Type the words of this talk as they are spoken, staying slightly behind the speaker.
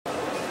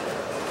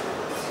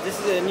This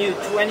is a new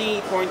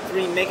 20.3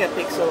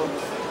 megapixel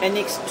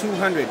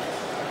NX200.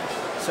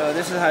 So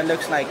this is how it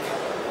looks like.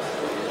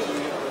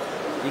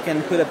 You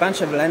can put a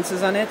bunch of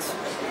lenses on it.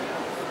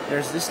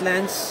 There's this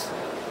lens.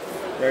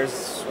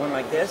 There's one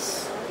like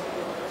this.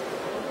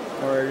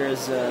 Or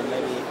there's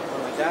maybe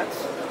one like that.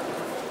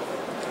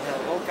 You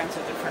have all kinds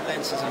of different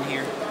lenses on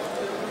here.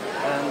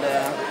 And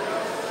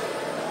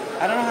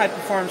I don't know how it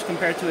performs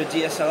compared to a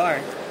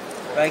DSLR.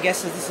 But I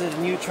guess this is a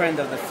new trend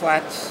of the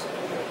flat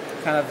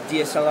kind of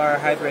DSLR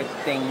hybrid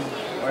thing,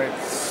 where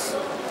it's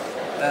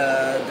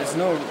there's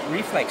no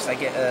reflex. I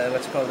get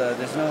what's called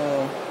there's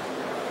no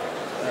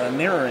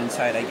mirror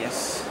inside. I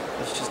guess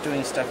it's just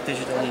doing stuff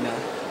digitally now,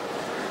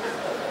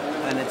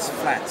 and it's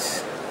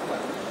flat.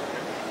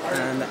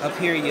 And up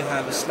here you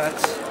have a slot,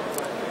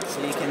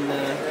 so you can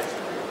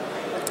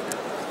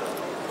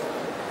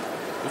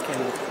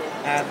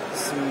add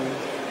some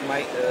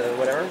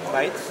whatever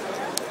light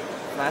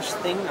flash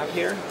thing up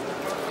here.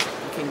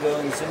 You can go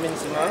and zoom in,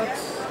 zoom out.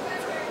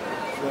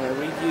 If you want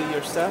to review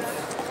your stuff,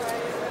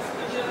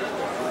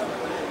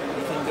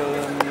 you can go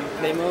in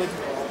play mode.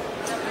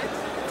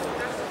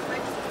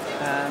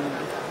 And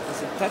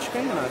is it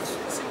touchscreen or not?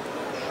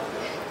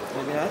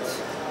 Maybe not.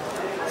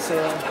 So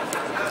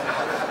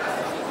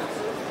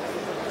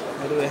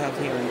what do we have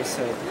here on this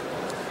side?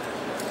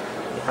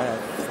 We have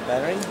the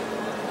battery.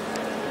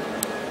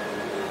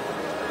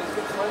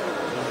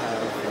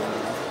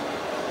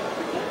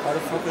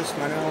 Autofocus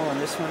manual on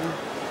this one.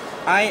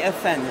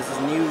 IFN is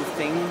a new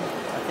thing.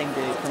 I think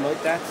they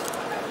promote that.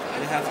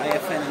 They have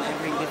IFN in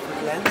every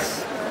different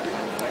lens.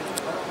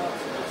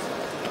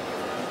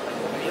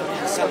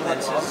 And some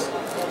lenses.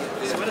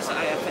 So what does the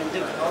IFN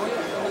do?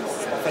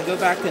 If I go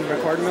back in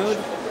record mode,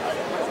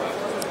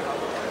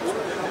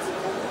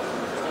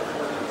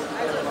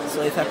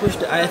 so if I push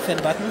the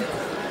IFN button,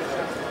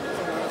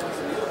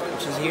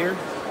 which is here,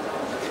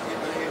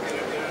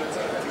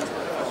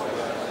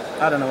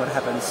 I don't know what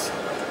happens.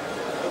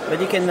 But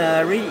you can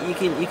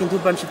you can do a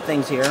bunch of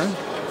things here,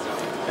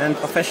 and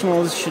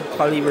professionals should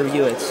probably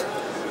review it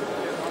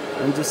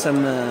and do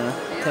some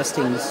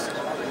testings.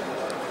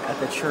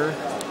 Aperture.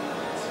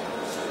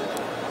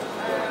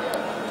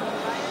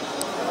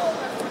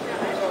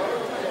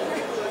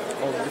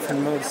 All the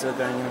different modes that are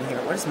going on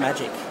here. What is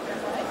magic?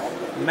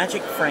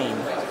 Magic frame.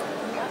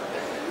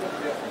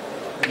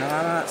 No,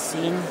 I'm not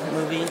seen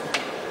movie.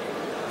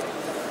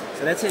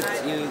 So that's it.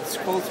 You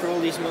scroll through all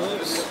these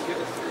modes.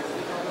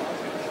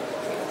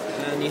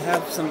 And you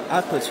have some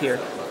outputs here.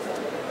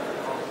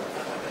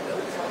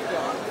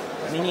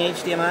 Mini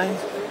HDMI,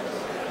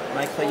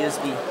 micro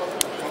USB.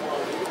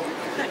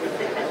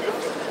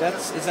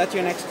 Is that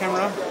your next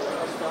camera?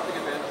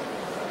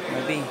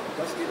 Maybe.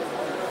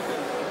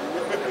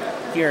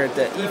 Here at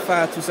the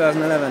IFA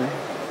 2011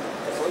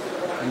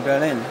 in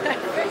Berlin.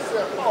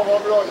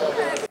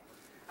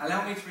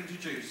 Allow me to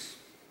introduce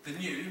the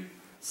new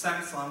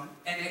Samsung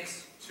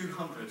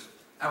NX200.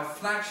 Our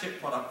flagship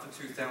product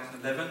for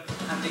 2011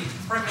 and the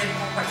premier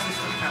compact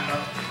system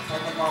camera on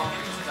the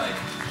market today.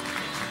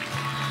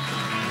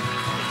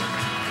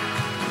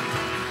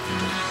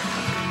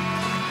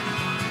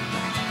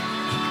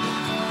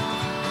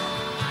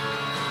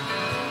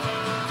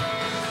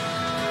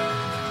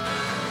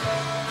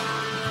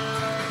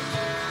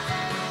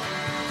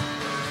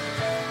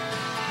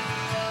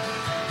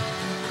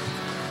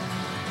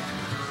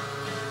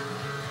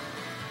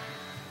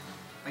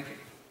 Thank you.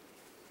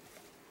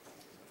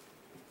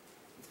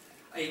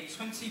 A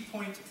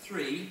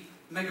 20.3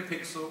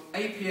 megapixel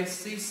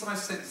APS-C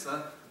size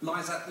sensor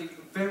lies at the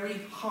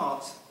very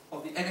heart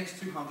of the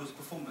NX200's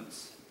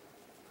performance.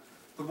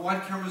 The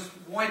wide camera's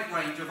wide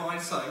range of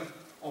ISO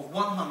of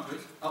 100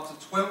 up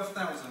to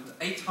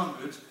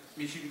 12,800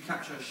 means you can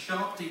capture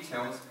sharp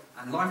details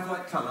and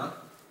lifelike colour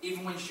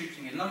even when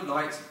shooting in low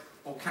light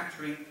or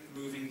capturing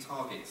moving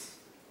targets.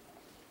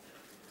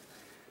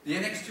 The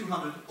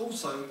NX200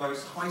 also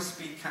boasts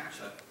high-speed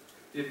capture.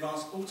 The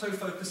advanced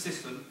autofocus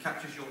system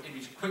captures your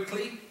image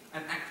quickly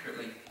and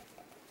accurately.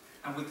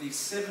 And with the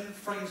 7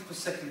 frames per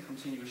second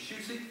continuous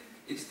shooting,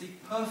 it's the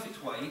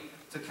perfect way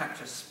to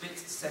capture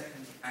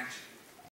split-second action.